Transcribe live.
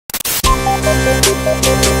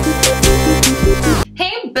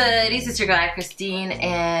buddies, it's your girl AyChristene,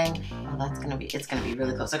 and it's gonna be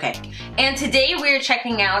really close. Okay, and today we're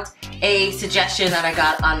checking out a suggestion that I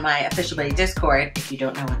got on my Official Buddy Discord. If you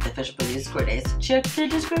don't know what the Official Buddy Discord is, check the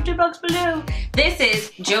description box below. This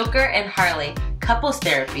is Joker and Harley Couples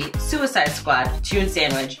Therapy Suicide Squad Tune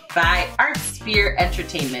Sandwich by ArtSpear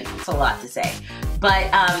Entertainment. It's a lot to say, but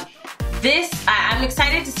I'm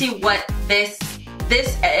excited to see what this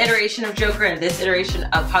iteration of Joker and this iteration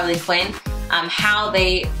of Harley Quinn, how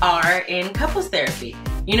they are in couples therapy.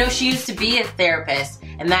 You know, she used to be a therapist,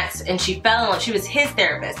 and she fell in love. She was his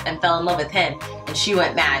therapist and fell in love with him, and she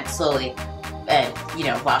went mad slowly, and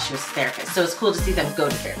while she was a therapist. So it's cool to see them go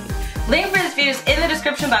to therapy. Link for this video is in the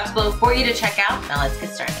description box below for you to check out. Now let's get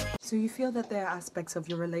started. So you feel that there are aspects of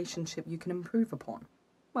your relationship you can improve upon?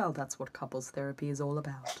 Well, that's what couples therapy is all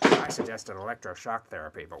about. I suggested electroshock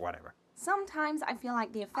therapy, but whatever. Sometimes I feel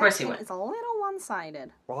like the affection is a little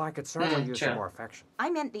one-sided. Well, I could certainly use some more affection.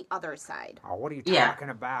 I meant the other side. Oh, what are you talking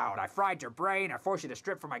about? I fried your brain, I forced you to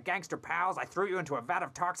strip from my gangster pals, I threw you into a vat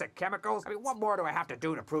of toxic chemicals. I mean, what more do I have to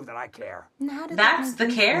do to prove that I care? And how did That's the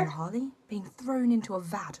care? Harley? Being thrown into a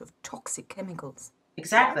vat of toxic chemicals.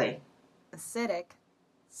 Exactly. Acidic.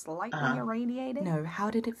 Slightly irradiated? No,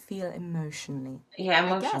 how did it feel emotionally? Yeah,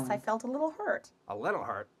 emotionally. I guess I felt a little hurt. A little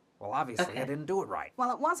hurt? Well, obviously I didn't do it right.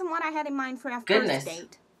 Well, it wasn't what I had in mind for our first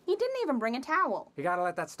date. He didn't even bring a towel. You gotta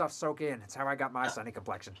let that stuff soak in. It's how I got my sunny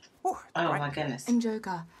complexion. Whew, my goodness. And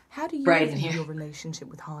Joker, how do you view your relationship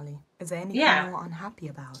with Harley? Is there anything you're unhappy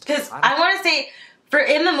about? Because I want to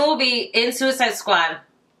say, in the movie, in Suicide Squad,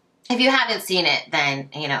 if you haven't seen it, then,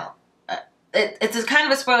 it's a kind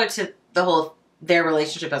of a spoiler to their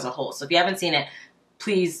relationship as a whole. So if you haven't seen it,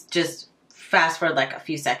 please just fast forward like a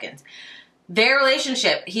few seconds. Their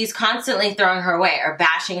relationship, he's constantly throwing her away or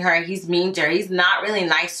bashing her. He's mean to her. He's not really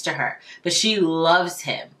nice to her, but she loves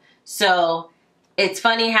him. So it's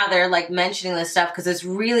funny how they're like mentioning this stuff because it's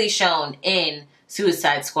really shown in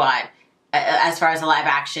Suicide Squad as far as a live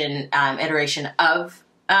action iteration of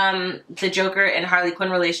the Joker and Harley Quinn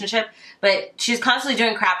relationship. But she's constantly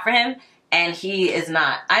doing crap for him, and he is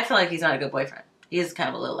not. I feel like he's not a good boyfriend. He is kind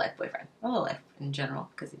of a low life boyfriend. A low life in general,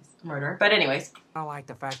 because he's a murderer. But anyways. I like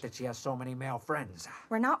the fact that she has so many male friends.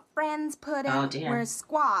 We're not friends, Puddin'. Oh, dear. We're a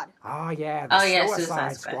squad. Oh, yeah, the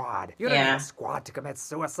Suicide Squad. Squad. You don't need a squad to commit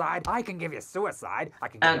suicide. I can give you suicide. I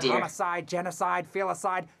can give you homicide, genocide,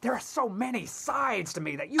 filicide. There are so many sides to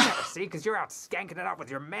me that you never see because you're out skanking it up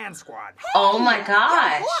with your man squad. Hey, oh, my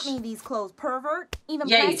gosh. You bought me these clothes, pervert. Even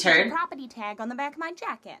you pressed turd. the property tag on the back of my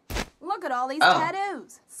jacket. Look at all these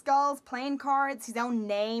tattoos. Skulls, playing cards, his own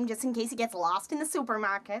name, just in case he gets lost in the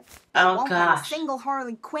supermarket. Oh, won't have a single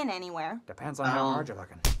Harley Quinn anywhere. Depends on how hard you're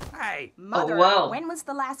looking. Hey! Mother, when was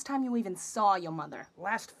the last time you even saw your mother?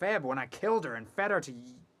 Last Feb, when I killed her and fed her to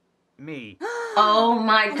me. Oh,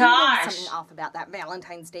 my gosh. There's something off about that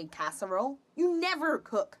Valentine's Day casserole. You never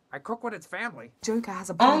cook. I cook when it's family. Joker has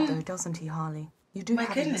a point, though, doesn't he, Harley? You do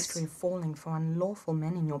have a history of falling for unlawful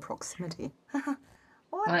men in your proximity.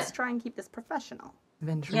 Well, let's try and keep this professional.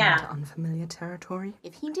 Venturing into unfamiliar territory.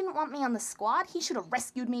 If he didn't want me on the squad, he should have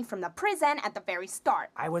rescued me from the prison at the very start.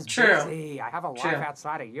 I was busy. I have a life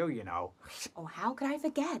outside of you, you know. Oh, how could I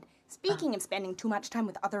forget? Speaking of spending too much time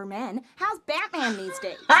with other men, how's Batman these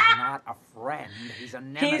days? He's not a friend. He's a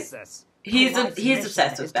nemesis. He's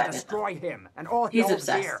obsessed with Batman. To destroy him and all he holds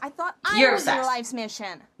dear. I thought I was your life's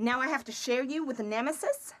mission. Now I have to share you with a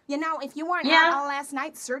nemesis? You know, if you weren't out all last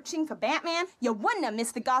night searching for Batman, you wouldn't have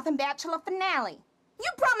missed the Gotham Bachelor finale. You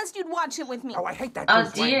promised you'd watch it with me. Oh, I hate that. Oh,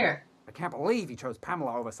 dear. I can't believe he chose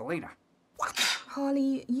Pamela over Selena. What?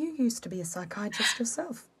 Harley, you used to be a psychiatrist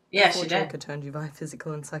yourself. Yeah, before she did. Joker turned you by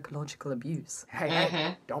physical and psychological abuse.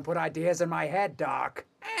 Hey, don't put ideas in my head, Doc.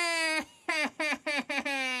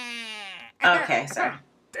 Okay, sir.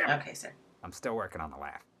 Okay, sir. I'm still working on the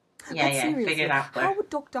laugh. Yeah, figure it out. How would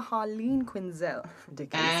Dr. Harleen Quinzel,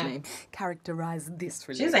 ridiculous name, characterize this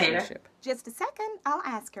relationship? She's a hater. Just a second, I'll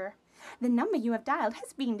ask her. The number you have dialed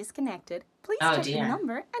has been disconnected. Please check the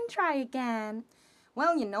number and try again.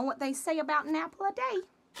 Well, you know what they say about an apple a day.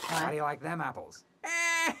 How do you like them apples?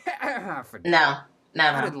 No.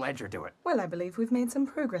 How did Ledger do it? Well, I believe we've made some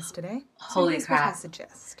progress today. Holy here's crap. What I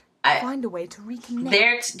suggest. Find a way to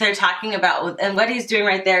reconnect. They're talking about, and what he's doing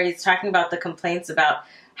right there, he's talking about the complaints about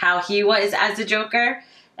how he was as a Joker,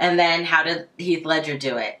 and then how did Heath Ledger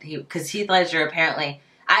do it? Because Heath Ledger apparently,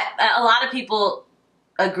 a lot of people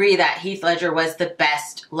agree that Heath Ledger was the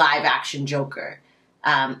best live-action Joker.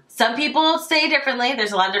 Some people say differently.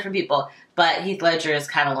 There's a lot of different people, but Heath Ledger is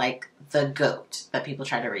kind of like the GOAT that people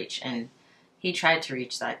try to reach, and he tried to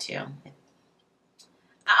reach that too.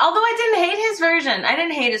 Although I didn't hate his version. I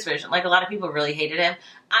didn't hate his version. Like, a lot of people really hated him.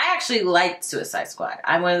 I actually liked Suicide Squad.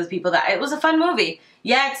 I'm one of those people that, it was a fun movie.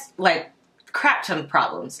 Yeah, it's like crap ton of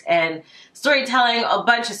problems and storytelling, a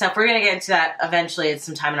bunch of stuff. We're going to get into that eventually at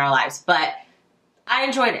some time in our lives. But I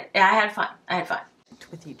enjoyed it. I had fun. I had fun.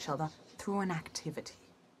 With each other through an activity.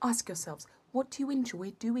 Ask yourselves, what do you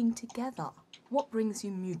enjoy doing together? What brings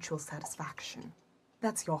you mutual satisfaction?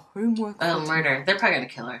 That's your homework. Oh, murder. They're probably going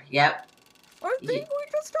to kill her. Yep. I think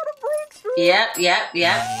we just had a breakthrough.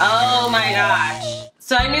 Yep. Oh my gosh.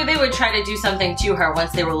 So I knew they would try to do something to her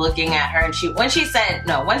once they were looking at her, and once she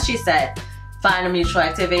said find a mutual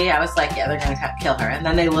activity, I was like, yeah, they're gonna kill her. And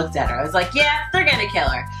then they looked at her. I was like, yeah, they're gonna kill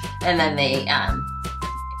her. And then they,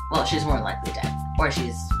 well, she's more likely dead, or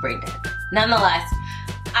she's brain dead. Nonetheless,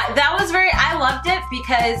 I loved it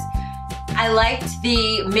because I liked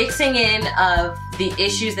the mixing in of the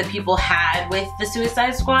issues that people had with the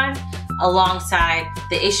Suicide Squad alongside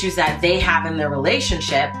the issues that they have in their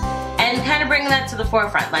relationship, and kind of bringing that to the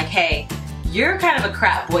forefront. Like, hey, you're kind of a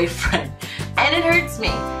crap boyfriend and it hurts me.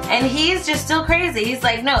 And he's just still crazy. He's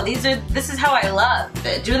like, no, this is how I love.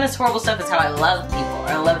 Doing this horrible stuff is how I love people, or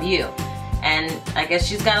I love you. And I guess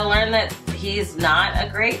she's got to learn that he's not a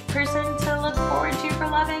great person to look forward to for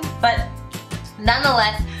loving. But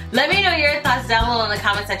nonetheless, let me know your thoughts down below in the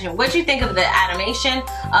comment section. What you think of the animation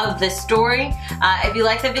of the story. If you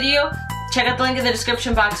like the video, check out the link in the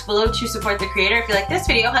description box below to support the creator. If you like this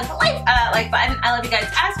video, hit the like button. I love you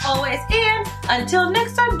guys as always, and until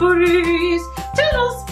next time, buddies, toodles!